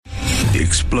The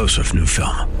explosive new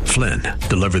film, Flynn,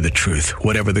 deliver the truth,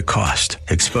 whatever the cost,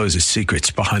 exposes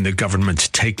secrets behind the government's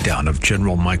takedown of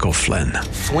General Michael Flynn.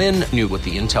 Flynn knew what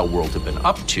the intel world had been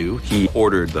up to. He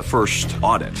ordered the first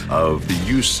audit of the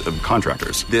use of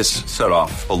contractors. This set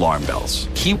off alarm bells.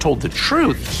 He told the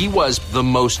truth. He was the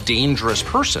most dangerous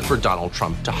person for Donald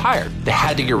Trump to hire. They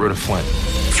had to get rid of Flynn.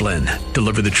 Flynn,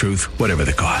 deliver the truth, whatever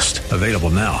the cost. Available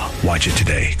now. Watch it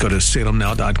today. Go to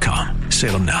salemnow.com.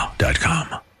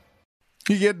 salemnow.com.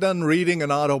 You get done reading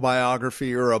an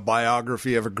autobiography or a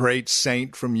biography of a great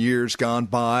saint from years gone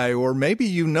by, or maybe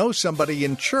you know somebody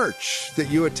in church that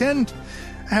you attend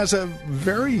has a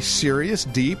very serious,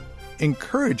 deep,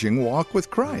 encouraging walk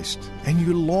with Christ, and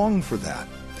you long for that.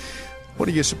 What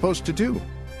are you supposed to do?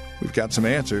 We've got some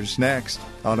answers next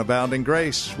on Abounding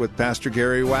Grace with Pastor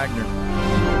Gary Wagner.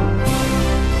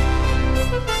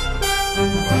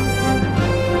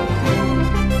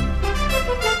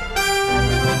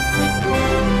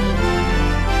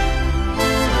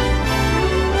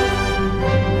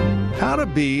 How to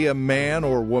be a man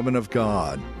or woman of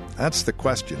God? That's the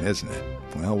question, isn't it?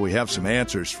 Well, we have some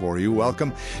answers for you.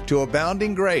 Welcome to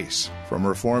Abounding Grace from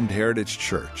Reformed Heritage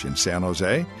Church in San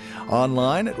Jose,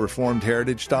 online at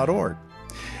reformedheritage.org.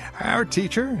 Our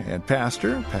teacher and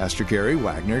pastor, Pastor Gary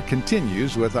Wagner,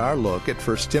 continues with our look at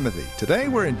 1 Timothy. Today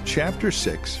we're in chapter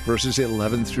 6, verses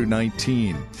 11 through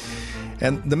 19.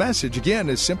 And the message, again,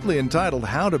 is simply entitled,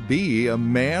 How to Be a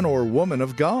Man or Woman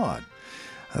of God.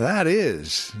 That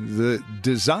is the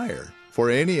desire for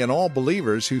any and all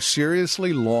believers who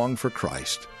seriously long for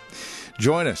Christ.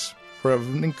 Join us for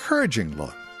an encouraging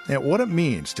look at what it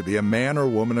means to be a man or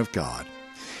woman of God.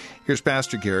 Here's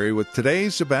Pastor Gary with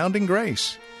today's Abounding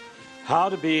Grace. How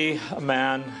to be a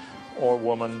man or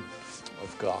woman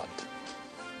of God.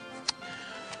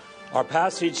 Our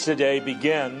passage today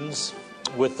begins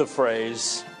with the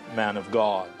phrase, man of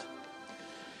God.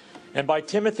 And by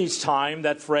Timothy's time,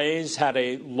 that phrase had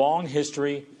a long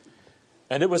history,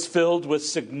 and it was filled with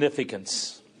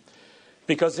significance.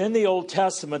 Because in the Old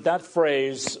Testament, that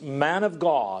phrase, man of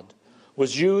God,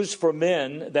 was used for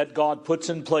men that God puts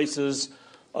in places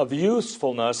of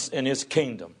usefulness in his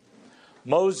kingdom.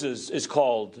 Moses is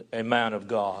called a man of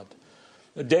God.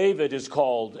 David is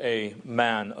called a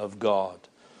man of God.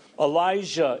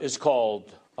 Elijah is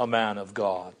called a man of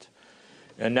God.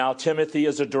 And now Timothy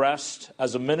is addressed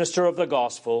as a minister of the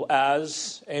gospel,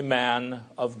 as a man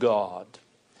of God.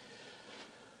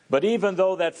 But even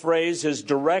though that phrase is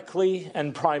directly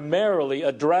and primarily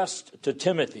addressed to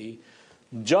Timothy,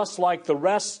 just like the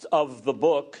rest of the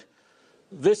book,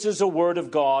 this is a word of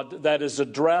God that is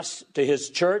addressed to his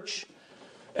church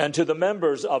and to the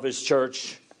members of his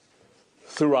church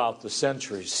throughout the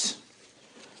centuries.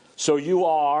 So you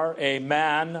are a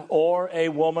man or a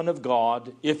woman of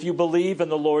God if you believe in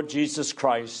the Lord Jesus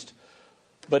Christ,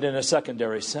 but in a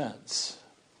secondary sense.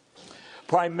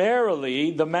 Primarily,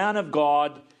 the man of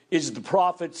God is the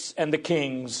prophets and the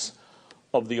kings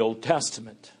of the Old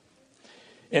Testament.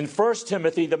 In 1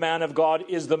 Timothy, the man of God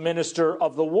is the minister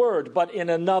of the word, but in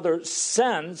another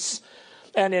sense,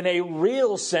 and in a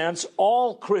real sense,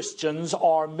 all Christians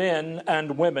are men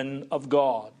and women of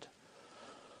God.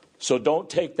 So don't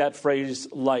take that phrase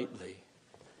lightly.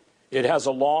 It has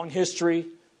a long history,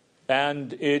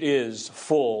 and it is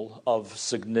full of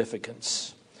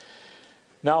significance.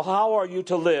 Now, how are you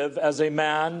to live as a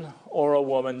man or a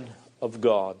woman of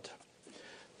God?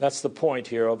 That's the point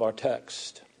here of our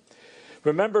text.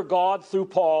 Remember, God, through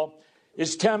Paul,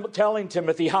 is telling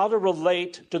Timothy how to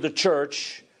relate to the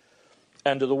church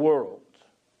and to the world,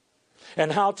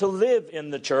 and how to live in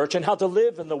the church and how to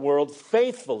live in the world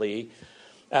faithfully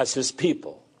as his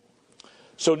people.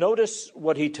 So notice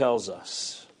what he tells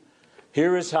us.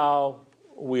 Here is how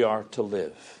we are to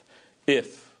live,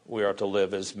 if we are to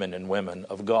live as men and women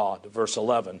of God. Verse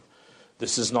 11,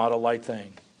 this is not a light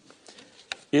thing.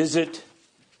 Is it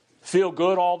feel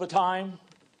good all the time?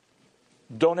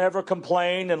 Don't ever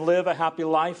complain and live a happy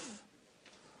life?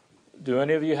 Do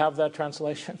any of you have that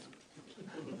translation?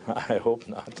 I hope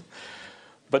not.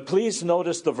 But please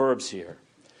notice the verbs here.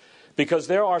 Because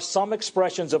there are some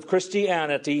expressions of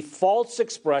Christianity, false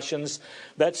expressions,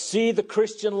 that see the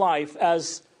Christian life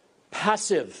as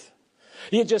passive.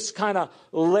 You just kind of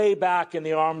lay back in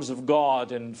the arms of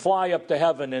God and fly up to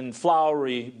heaven in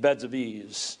flowery beds of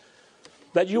ease.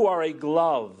 That you are a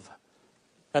glove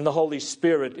and the Holy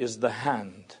Spirit is the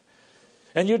hand.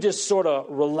 And you just sort of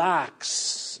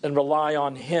relax and rely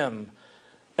on Him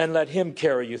and let Him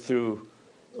carry you through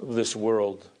this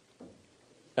world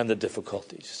and the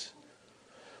difficulties.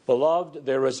 Beloved,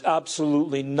 there is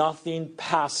absolutely nothing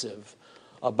passive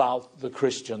about the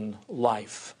Christian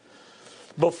life.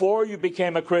 Before you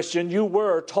became a Christian, you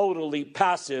were totally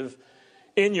passive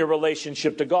in your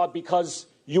relationship to God because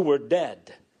you were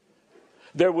dead.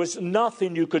 There was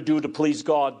nothing you could do to please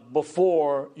God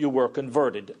before you were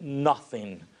converted.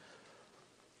 Nothing.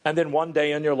 And then one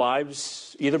day in your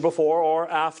lives, either before or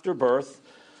after birth,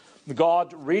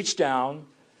 God reached down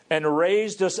and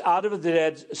raised us out of the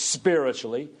dead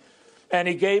spiritually, and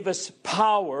He gave us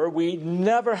power we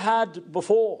never had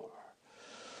before.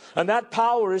 And that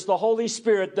power is the Holy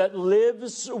Spirit that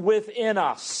lives within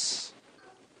us.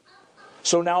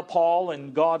 So now Paul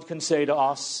and God can say to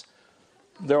us,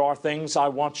 there are things I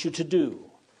want you to do.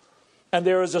 And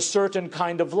there is a certain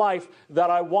kind of life that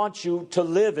I want you to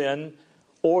live in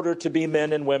order to be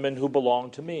men and women who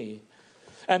belong to me.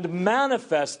 And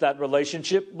manifest that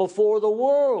relationship before the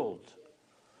world.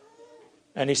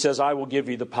 And he says, I will give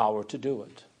you the power to do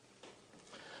it.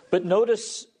 But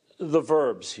notice the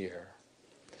verbs here.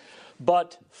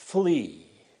 But flee.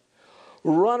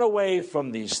 Run away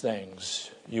from these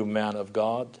things, you man of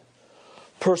God.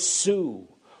 Pursue.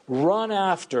 Run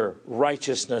after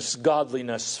righteousness,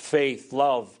 godliness, faith,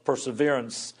 love,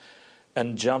 perseverance,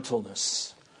 and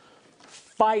gentleness.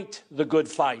 Fight the good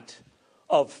fight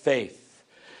of faith.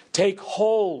 Take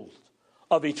hold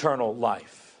of eternal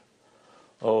life.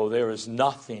 Oh, there is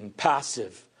nothing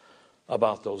passive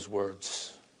about those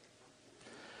words.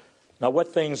 Now,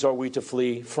 what things are we to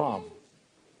flee from?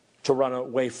 To run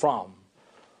away from?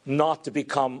 Not to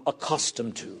become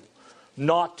accustomed to?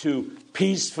 Not to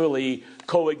peacefully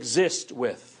coexist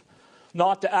with?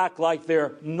 Not to act like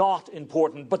they're not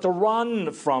important, but to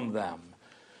run from them?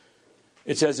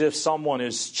 It's as if someone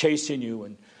is chasing you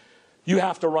and you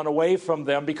have to run away from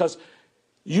them because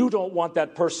you don't want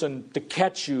that person to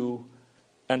catch you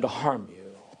and to harm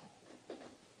you.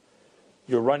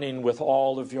 You're running with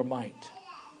all of your might.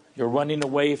 You're running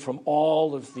away from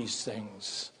all of these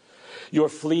things. You're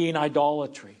fleeing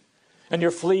idolatry. And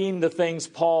you're fleeing the things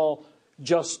Paul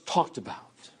just talked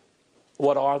about.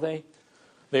 What are they?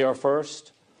 They are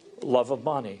first, love of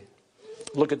money.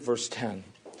 Look at verse 10.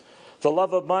 The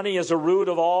love of money is a root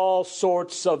of all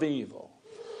sorts of evil.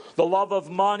 The love of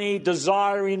money,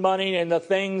 desiring money, and the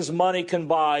things money can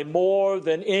buy more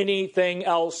than anything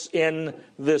else in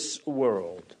this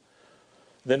world.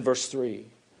 Then verse 3.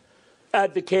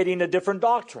 Advocating a different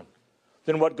doctrine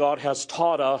than what God has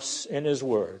taught us in His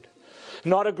Word.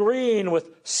 Not agreeing with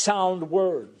sound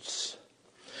words.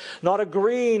 Not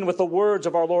agreeing with the words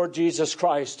of our Lord Jesus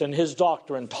Christ and His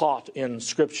doctrine taught in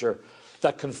Scripture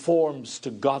that conforms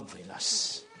to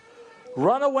godliness.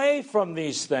 Run away from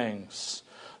these things.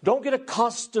 Don't get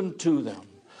accustomed to them.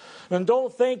 And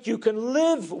don't think you can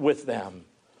live with them.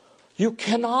 You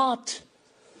cannot.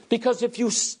 Because if you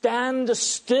stand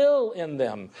still in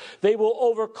them, they will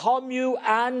overcome you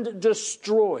and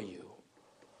destroy you.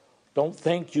 Don't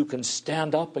think you can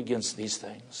stand up against these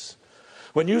things.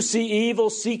 When you see evil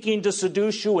seeking to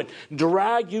seduce you and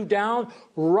drag you down,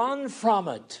 run from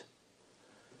it.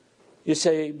 You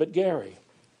say, but Gary,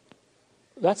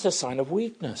 that's a sign of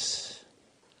weakness.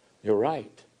 You're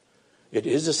right. It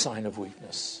is a sign of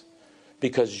weakness.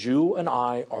 Because you and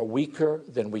I are weaker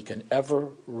than we can ever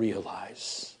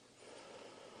realize.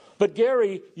 But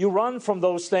Gary, you run from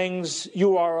those things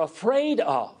you are afraid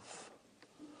of.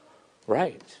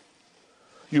 Right.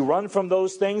 You run from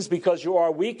those things because you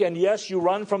are weak. And yes, you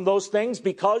run from those things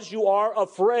because you are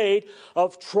afraid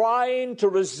of trying to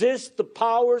resist the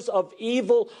powers of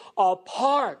evil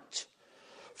apart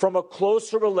from a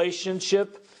closer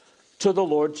relationship to the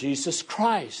Lord Jesus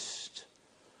Christ.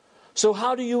 So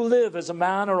how do you live as a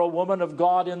man or a woman of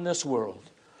God in this world?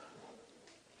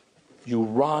 You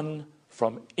run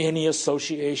from any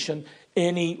association,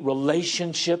 any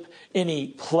relationship, any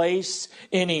place,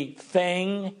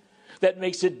 anything that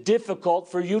makes it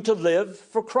difficult for you to live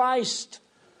for Christ.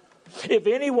 If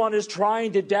anyone is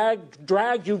trying to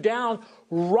drag you down,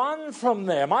 run from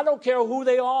them. I don't care who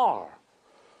they are.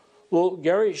 Well,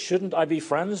 Gary, shouldn't I be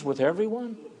friends with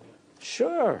everyone?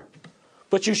 Sure.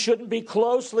 But you shouldn't be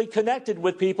closely connected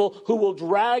with people who will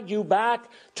drag you back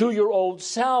to your old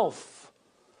self.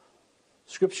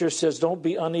 Scripture says, don't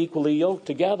be unequally yoked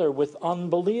together with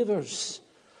unbelievers.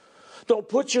 Don't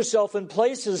put yourself in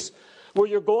places where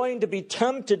you're going to be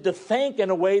tempted to think in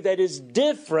a way that is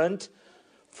different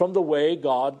from the way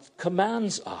God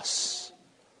commands us.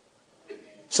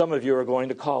 Some of you are going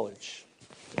to college,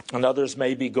 and others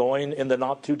may be going in the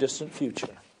not too distant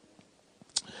future.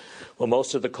 Well,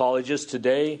 most of the colleges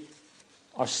today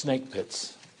are snake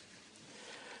pits.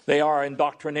 They are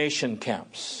indoctrination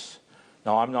camps.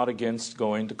 Now, I'm not against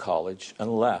going to college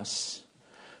unless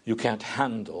you can't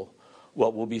handle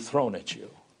what will be thrown at you.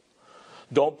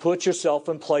 Don't put yourself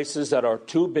in places that are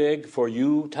too big for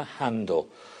you to handle,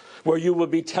 where you will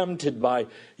be tempted by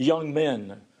young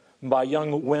men, by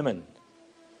young women,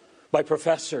 by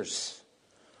professors,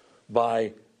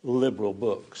 by liberal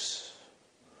books.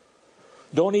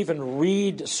 Don't even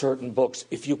read certain books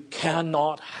if you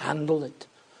cannot handle it.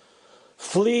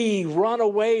 Flee, run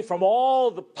away from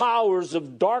all the powers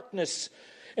of darkness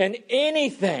and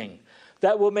anything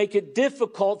that will make it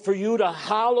difficult for you to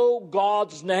hallow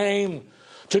God's name,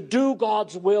 to do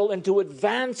God's will, and to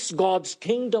advance God's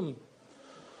kingdom.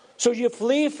 So you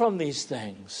flee from these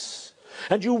things,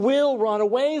 and you will run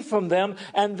away from them.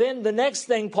 And then the next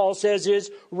thing Paul says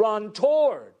is run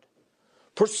toward,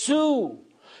 pursue,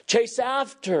 chase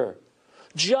after.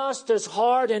 Just as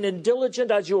hard and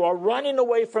diligent as you are running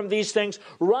away from these things,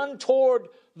 run toward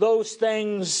those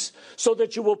things so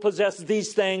that you will possess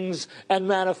these things and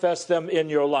manifest them in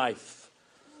your life.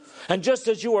 And just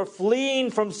as you are fleeing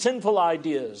from sinful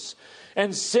ideas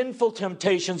and sinful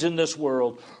temptations in this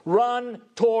world, run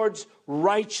towards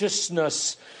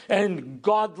righteousness and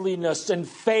godliness and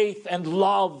faith and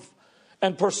love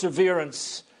and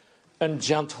perseverance and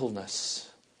gentleness.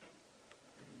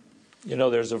 You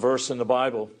know, there's a verse in the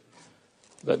Bible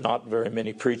that not very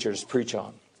many preachers preach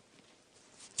on.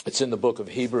 It's in the book of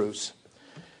Hebrews.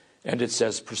 And it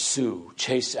says, pursue,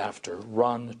 chase after,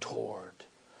 run toward.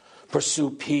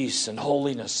 Pursue peace and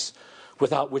holiness,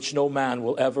 without which no man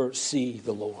will ever see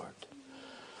the Lord.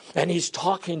 And he's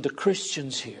talking to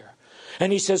Christians here.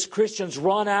 And he says, Christians,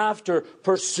 run after,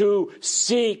 pursue,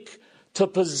 seek, to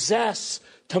possess,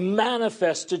 to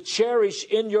manifest, to cherish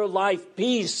in your life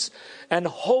peace and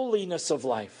holiness of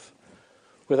life,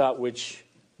 without which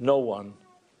no one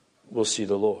will see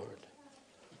the Lord.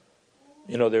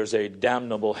 You know, there's a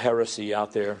damnable heresy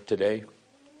out there today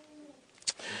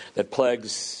that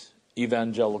plagues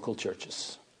evangelical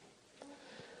churches.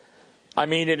 I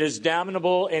mean, it is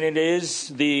damnable, and it is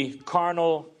the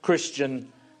carnal Christian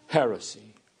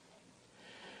heresy.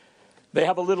 They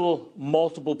have a little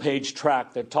multiple page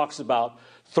tract that talks about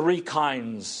 3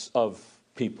 kinds of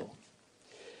people.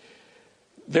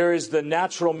 There is the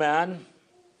natural man,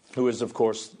 who is, of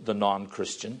course, the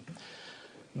non-Christian.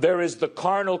 There is the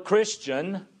carnal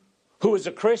Christian, who is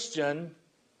a Christian,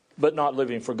 but not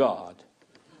living for God.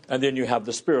 And then you have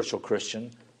the spiritual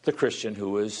Christian, the Christian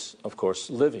who is, of course,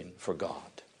 living for God.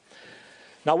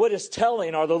 Now, what is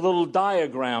telling are the little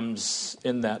diagrams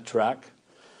in that tract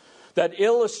that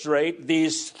illustrate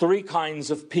these 3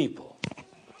 kinds of people.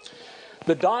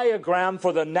 The diagram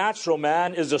for the natural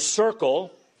man is a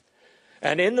circle,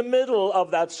 and in the middle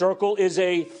of that circle is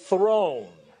a throne.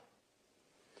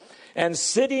 And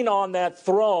sitting on that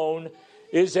throne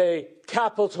is a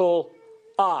capital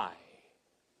I.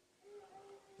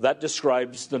 That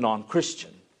describes the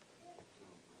non-Christian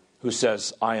who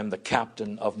says, I am the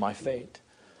captain of my fate.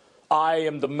 I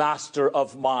am the master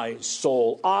of my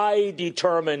soul. I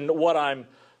determine what I'm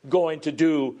going to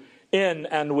do in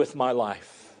and with my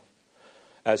life,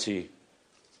 as he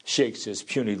shakes his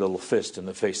puny little fist in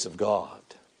the face of God.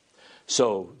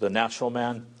 So the natural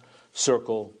man,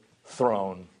 circle,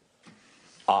 throne,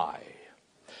 I.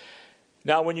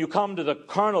 Now when you come to the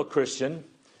carnal Christian,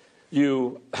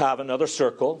 you have another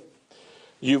circle.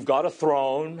 You've got a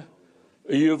throne.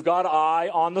 You've got I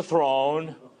on the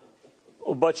throne.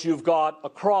 But you've got a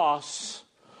cross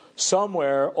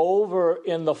somewhere over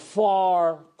in the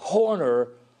far corner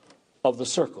of the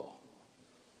circle.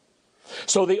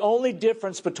 So the only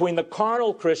difference between the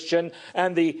carnal Christian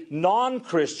and the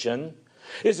non-Christian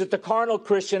is that the carnal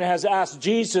Christian has asked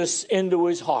Jesus into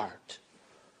his heart.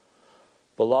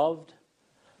 Beloved,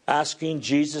 asking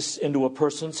Jesus into a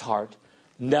person's heart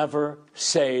never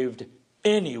saved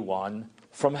anyone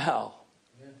from hell.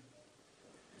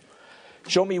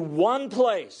 Show me one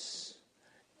place,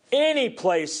 any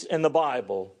place in the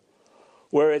Bible,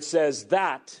 where it says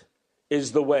that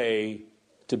is the way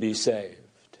to be saved.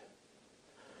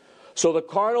 So the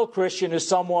carnal Christian is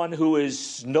someone who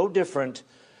is no different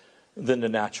than the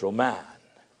natural man.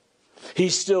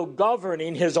 He's still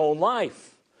governing his own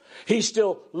life. He's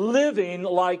still living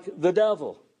like the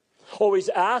devil. Oh, he's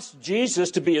asked Jesus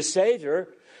to be a Savior,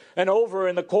 and over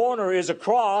in the corner is a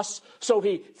cross, so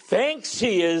he thinks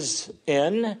he is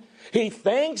in. He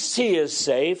thinks he is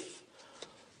safe,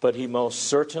 but he most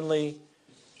certainly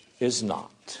is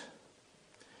not.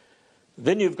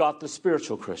 Then you've got the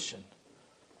spiritual Christian.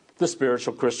 The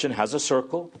spiritual Christian has a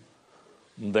circle.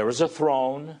 There is a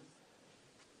throne,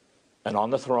 and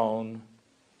on the throne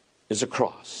is a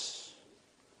cross.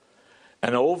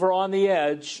 And over on the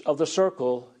edge of the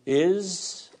circle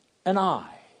is an I.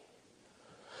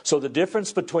 So the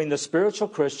difference between the spiritual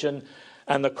Christian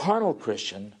and the carnal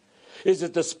Christian is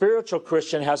that the spiritual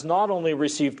Christian has not only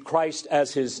received Christ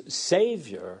as his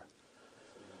Savior,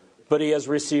 but he has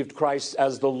received Christ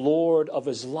as the Lord of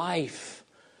his life.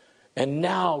 And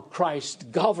now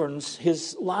Christ governs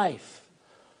his life.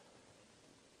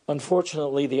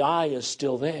 Unfortunately, the eye is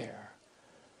still there.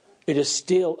 It is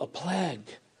still a plague,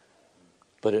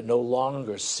 but it no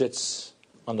longer sits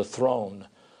on the throne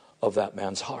of that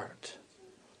man's heart.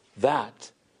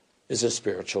 That is a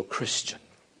spiritual Christian.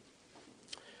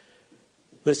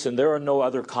 Listen, there are no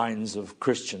other kinds of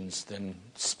Christians than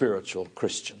spiritual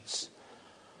Christians.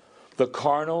 The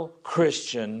carnal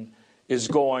Christian is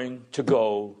going to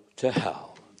go to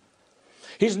hell.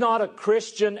 He's not a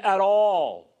Christian at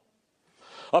all.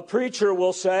 A preacher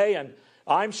will say, and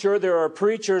I'm sure there are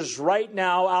preachers right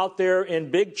now out there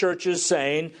in big churches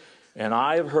saying, and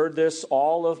I have heard this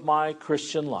all of my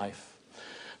Christian life,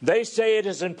 they say it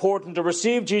is important to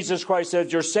receive Jesus Christ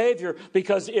as your Savior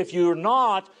because if you're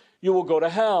not, you will go to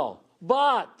hell.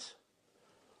 But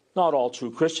not all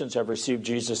true Christians have received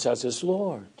Jesus as his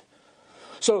Lord.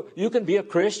 So you can be a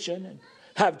Christian and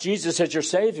have Jesus as your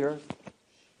Savior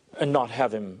and not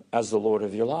have him as the Lord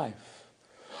of your life.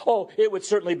 Oh, it would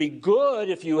certainly be good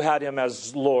if you had him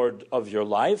as Lord of your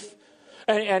life.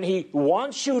 And he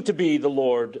wants you to be the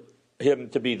Lord, him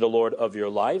to be the Lord of your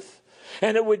life.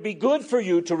 And it would be good for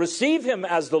you to receive him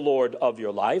as the Lord of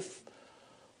your life.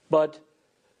 But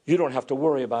you don't have to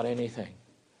worry about anything.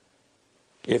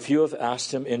 If you have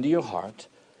asked him into your heart,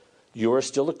 you are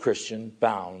still a Christian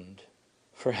bound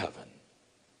for heaven.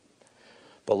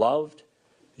 Beloved,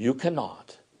 you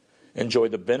cannot enjoy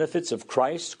the benefits of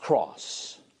Christ's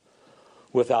cross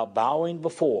without bowing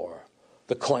before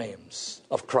the claims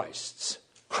of Christ's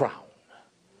crown.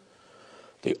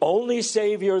 The only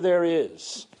Savior there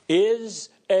is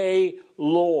a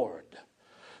Lord.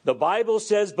 The Bible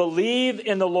says, believe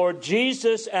in the Lord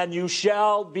Jesus and you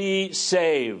shall be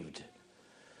saved.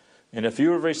 And if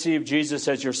you have received Jesus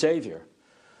as your Savior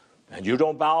and you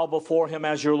don't bow before him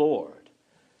as your Lord,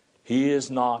 he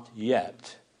is not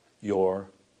yet your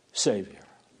Savior.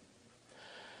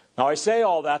 Now I say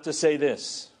all that to say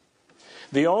this.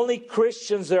 The only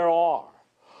Christians there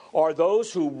are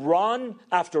those who run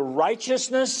after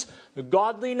righteousness,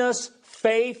 godliness,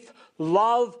 faith,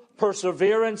 love,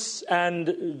 perseverance,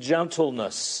 and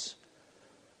gentleness.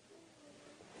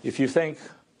 If you think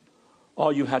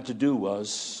all you had to do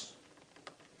was,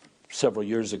 several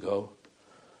years ago,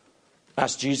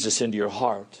 ask Jesus into your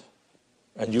heart,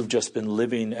 and you've just been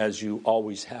living as you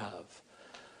always have,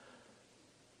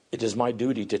 it is my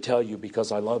duty to tell you,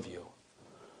 because I love you,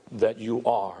 that you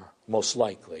are most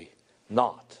likely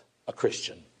not a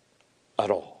Christian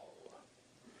at all.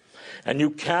 And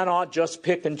you cannot just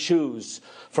pick and choose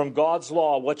from God's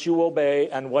law what you obey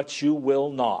and what you will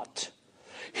not.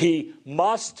 He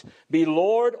must be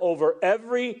Lord over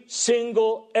every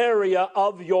single area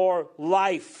of your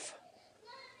life.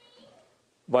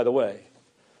 By the way,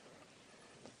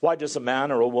 why does a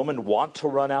man or a woman want to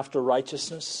run after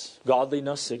righteousness,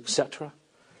 godliness, etc.?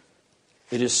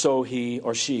 It is so he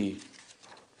or she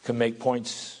can make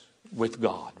points with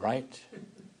God, right?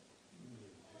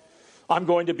 I'm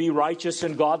going to be righteous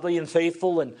and godly and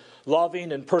faithful and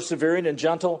loving and persevering and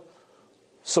gentle,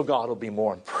 so God will be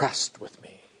more impressed with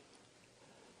me.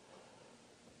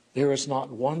 There is not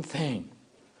one thing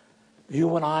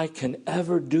you and I can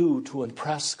ever do to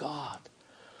impress God.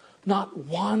 Not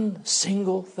one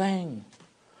single thing.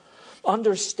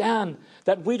 Understand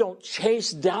that we don't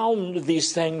chase down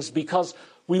these things because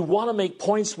we want to make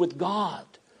points with God.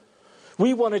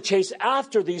 We want to chase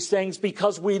after these things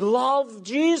because we love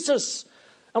Jesus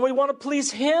and we want to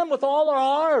please him with all our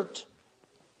heart.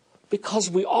 Because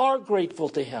we are grateful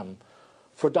to him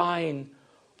for dying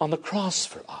on the cross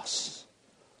for us.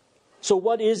 So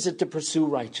what is it to pursue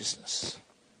righteousness?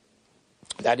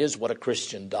 That is what a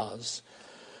Christian does.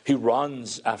 He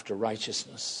runs after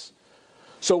righteousness.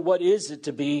 So what is it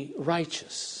to be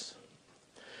righteous?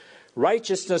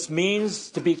 Righteousness means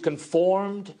to be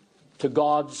conformed to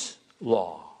God's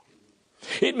law.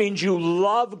 It means you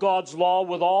love God's law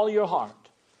with all your heart.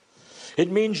 It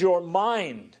means your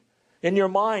mind. In your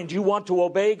mind, you want to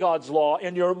obey God's law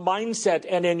in your mindset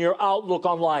and in your outlook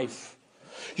on life.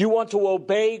 You want to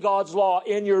obey God's law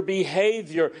in your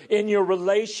behavior, in your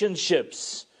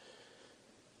relationships,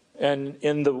 and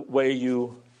in the way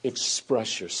you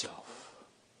express yourself.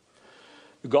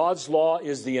 God's law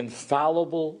is the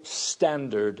infallible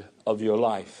standard of your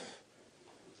life,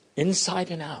 inside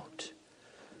and out.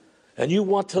 And you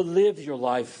want to live your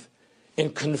life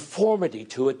in conformity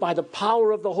to it by the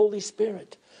power of the Holy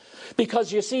Spirit.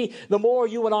 Because you see, the more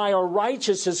you and I are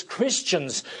righteous as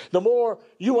Christians, the more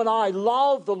you and I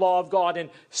love the law of God and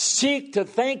seek to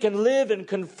think and live in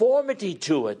conformity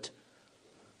to it,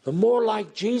 the more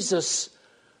like Jesus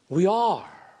we are.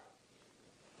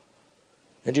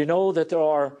 And you know that there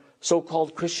are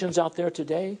so-called Christians out there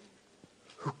today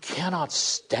who cannot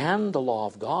stand the law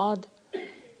of God?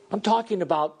 I'm talking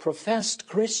about professed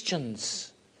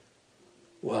Christians.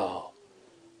 Well,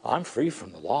 I'm free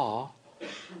from the law.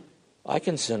 I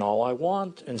can sin all I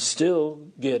want and still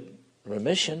get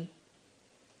remission.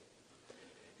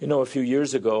 You know, a few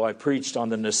years ago, I preached on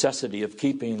the necessity of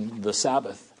keeping the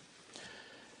Sabbath.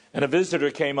 And a visitor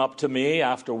came up to me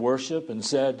after worship and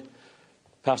said,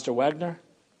 Pastor Wagner,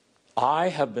 I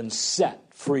have been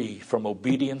set free from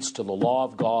obedience to the law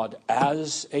of God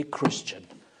as a Christian,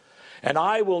 and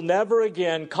I will never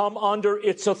again come under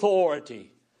its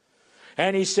authority.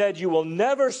 And he said, you will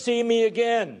never see me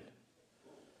again.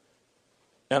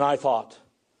 And I thought,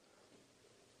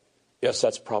 yes,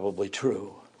 that's probably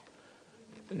true.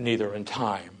 Neither in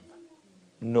time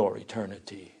nor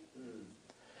eternity.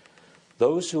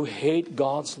 Those who hate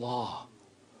God's law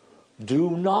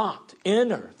do not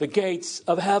enter the gates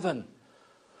of heaven.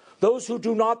 Those who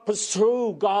do not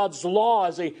pursue God's law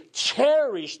as a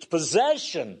cherished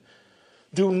possession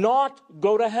do not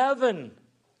go to heaven.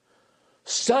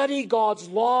 Study God's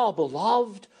law,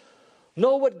 beloved.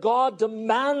 Know what God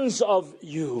demands of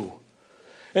you.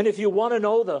 And if you want to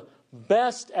know the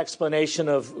best explanation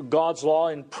of God's law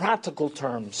in practical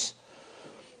terms,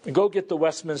 go get the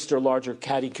Westminster Larger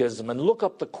Catechism and look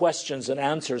up the questions and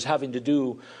answers having to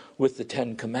do with the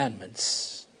Ten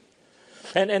Commandments.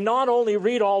 And not only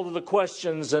read all of the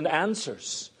questions and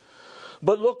answers,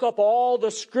 but look up all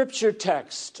the scripture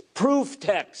text, proof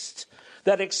text,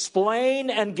 that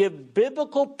explain and give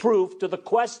biblical proof to the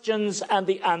questions and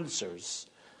the answers.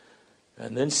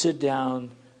 And then sit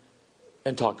down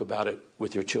and talk about it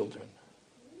with your children.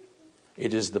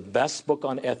 It is the best book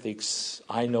on ethics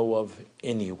I know of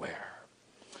anywhere.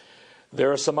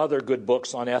 There are some other good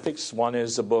books on ethics. One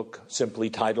is a book simply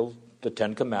titled The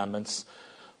Ten Commandments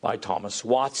by Thomas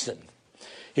Watson.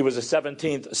 He was a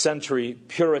 17th century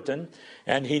Puritan,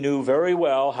 and he knew very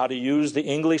well how to use the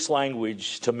English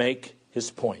language to make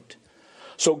his point.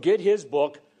 So get his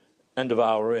book and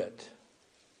devour it.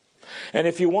 And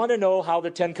if you want to know how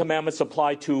the Ten Commandments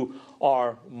apply to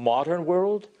our modern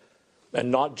world,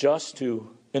 and not just to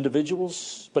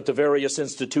individuals, but to various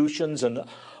institutions and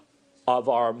of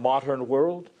our modern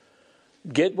world,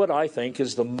 get what I think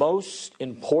is the most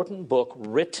important book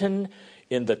written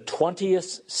in the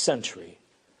 20th century,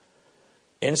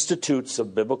 Institutes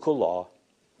of Biblical Law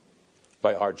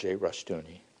by R.J.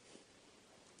 Rushdoony.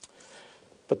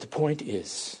 But the point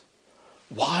is,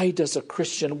 why does a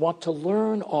Christian want to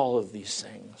learn all of these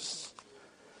things?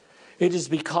 It is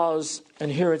because,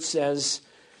 and here it says,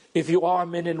 if you are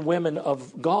men and women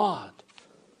of God,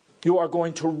 you are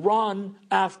going to run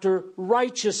after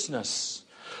righteousness.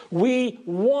 We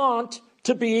want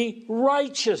to be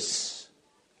righteous.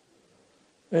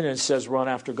 And it says run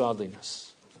after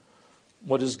godliness.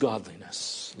 What is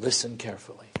godliness? Listen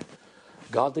carefully.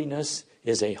 Godliness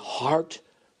is a heart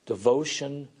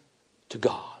devotion to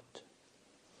God.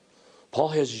 Paul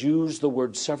has used the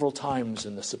word several times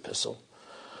in this epistle.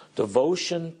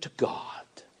 Devotion to God.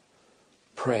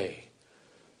 Pray,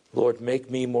 Lord,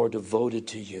 make me more devoted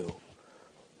to you.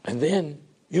 And then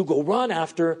you go run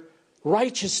after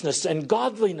righteousness and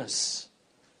godliness.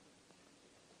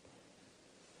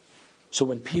 So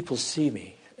when people see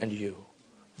me and you,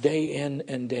 day in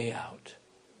and day out,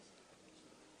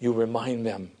 you remind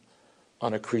them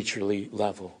on a creaturely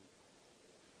level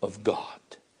of God.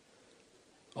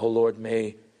 Oh Lord,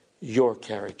 may your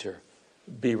character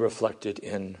be reflected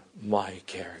in my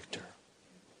character.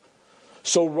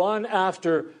 So run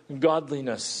after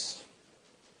godliness.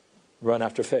 Run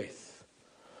after faith.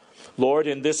 Lord,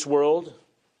 in this world,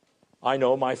 I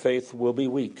know my faith will be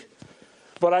weak.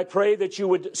 But I pray that you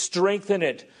would strengthen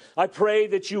it. I pray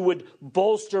that you would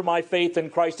bolster my faith in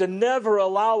Christ and never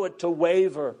allow it to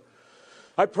waver.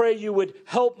 I pray you would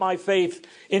help my faith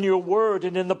in your word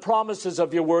and in the promises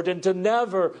of your word, and to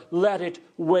never let it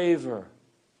waver.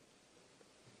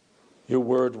 Your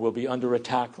word will be under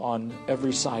attack on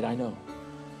every side, I know.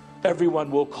 Everyone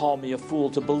will call me a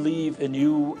fool to believe in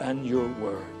you and your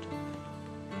word.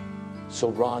 So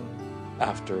run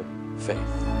after faith.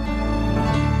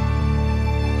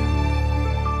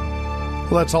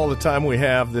 Well, that's all the time we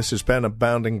have. This has been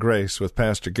Abounding Grace with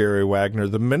Pastor Gary Wagner,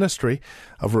 the ministry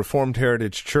of Reformed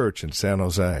Heritage Church in San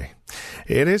Jose.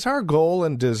 It is our goal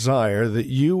and desire that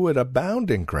you would abound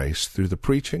in grace through the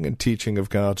preaching and teaching of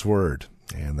God's Word.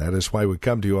 And that is why we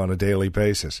come to you on a daily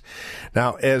basis.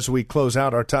 Now, as we close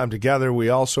out our time together, we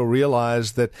also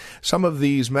realize that some of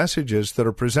these messages that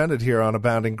are presented here on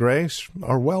Abounding Grace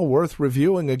are well worth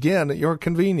reviewing again at your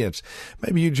convenience.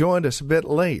 Maybe you joined us a bit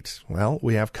late. Well,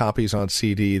 we have copies on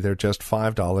CD. They're just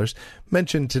 $5.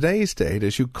 Mention today's date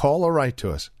as you call or write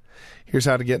to us. Here's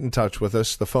how to get in touch with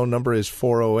us. The phone number is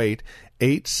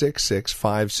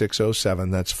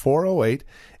 408-866-5607. That's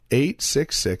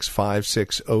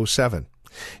 408-866-5607.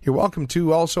 You're welcome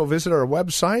to also visit our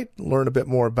website, learn a bit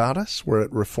more about us. We're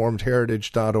at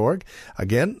reformedheritage.org.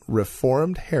 Again,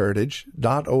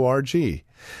 reformedheritage.org.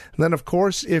 And then, of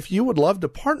course, if you would love to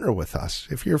partner with us,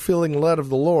 if you're feeling led of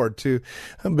the Lord to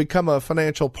become a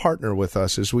financial partner with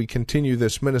us as we continue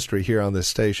this ministry here on this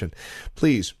station,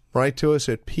 please write to us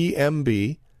at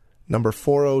PMB number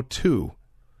 402.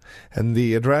 And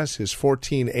the address is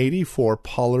 1484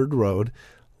 Pollard Road,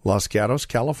 Los Gatos,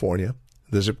 California.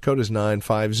 The zip code is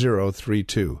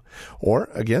 95032. Or,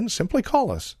 again, simply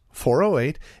call us,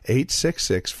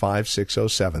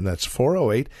 408-866-5607. That's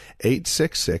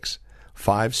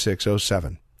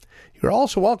 408-866-5607. You're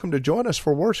also welcome to join us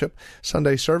for worship.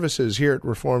 Sunday services here at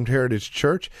Reformed Heritage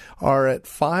Church are at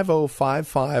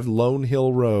 5055 Lone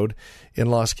Hill Road in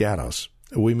Los Gatos.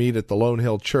 We meet at the Lone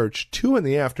Hill Church 2 in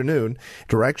the afternoon.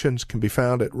 Directions can be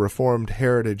found at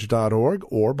reformedheritage.org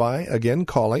or by, again,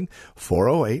 calling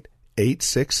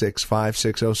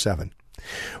 408-866-5607.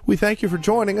 We thank you for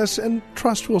joining us and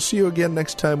trust we'll see you again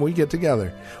next time we get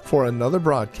together for another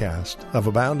broadcast of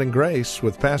Abounding Grace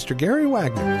with Pastor Gary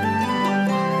Wagner.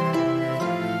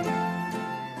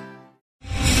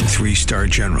 3-star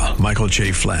General Michael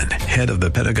J. Flynn, head of the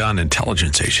Pentagon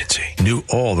Intelligence Agency, knew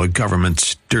all the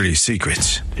government's dirty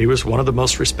secrets. He was one of the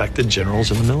most respected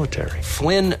generals in the military.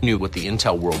 Flynn knew what the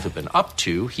intel world had been up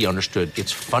to. He understood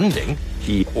its funding.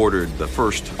 He ordered the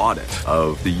first audit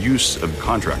of the use of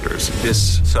contractors.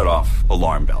 This set off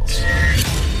alarm bells.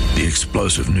 The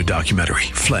explosive new documentary,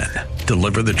 Flynn,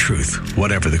 Deliver the Truth,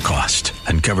 Whatever the Cost,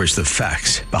 uncovers the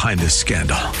facts behind this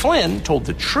scandal. Flynn told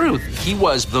the truth. He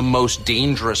was the most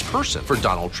dangerous person for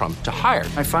Donald Trump to hire.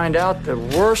 I find out the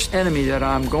worst enemy that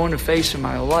I'm going to face in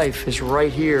my life is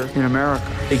right here in America.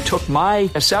 They took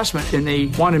my assessment and they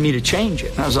wanted me to change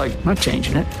it. And I was like, I'm not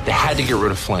changing it. They had to get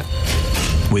rid of Flynn.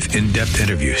 With in-depth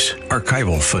interviews,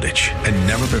 archival footage, and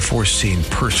never-before-seen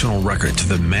personal records of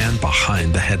the man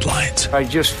behind the headlines. I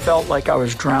just felt like I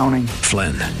was drowning.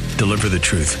 Flynn, Deliver the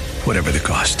Truth, Whatever the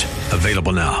Cost.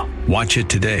 Available now. Watch it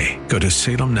today. Go to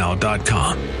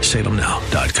salemnow.com.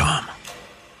 salemnow.com.